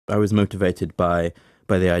was motivated by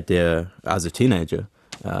the idea as a teenager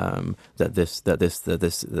that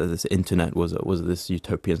this internet was this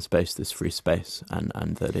utopian space, this free space,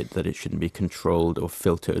 and that it shouldn't be controlled or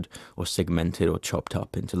filtered or segmented or chopped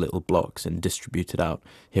up into little blocks and distributed out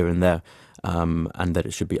here and there, and that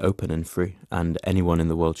it should be open and free, and anyone in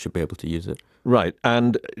the world should be able to use it. Right,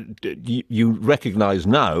 and you recognise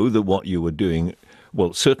now that what you were doing,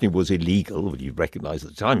 well, certainly was illegal. You recognised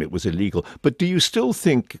at the time it was illegal, but do you still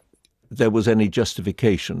think there was any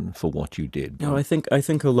justification for what you did? No, I think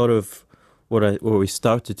a lot of what we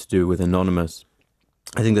started to do with Anonymous,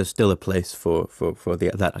 I think there's still a place for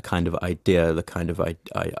that kind of idea, the kind of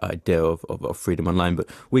idea of freedom online. But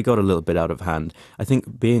we got a little bit out of hand. I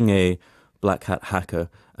think being a black hat hacker,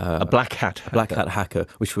 a black hat hacker,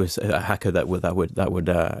 which was a hacker that would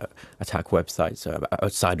attack websites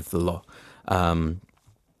outside of the law.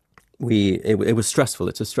 It was stressful.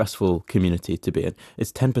 It's a stressful community to be in.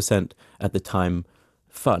 It's 10% at the time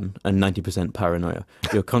fun and 90% paranoia.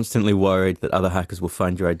 You're constantly worried that other hackers will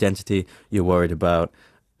find your identity. You're worried about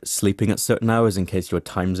sleeping at certain hours in case your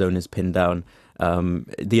time zone is pinned down.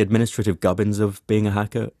 The administrative gubbins of being a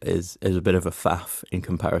hacker is a bit of a faff in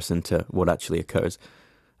comparison to what actually occurs.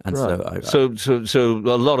 And right. So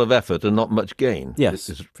a lot of effort and not much gain. Yes,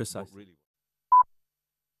 precisely.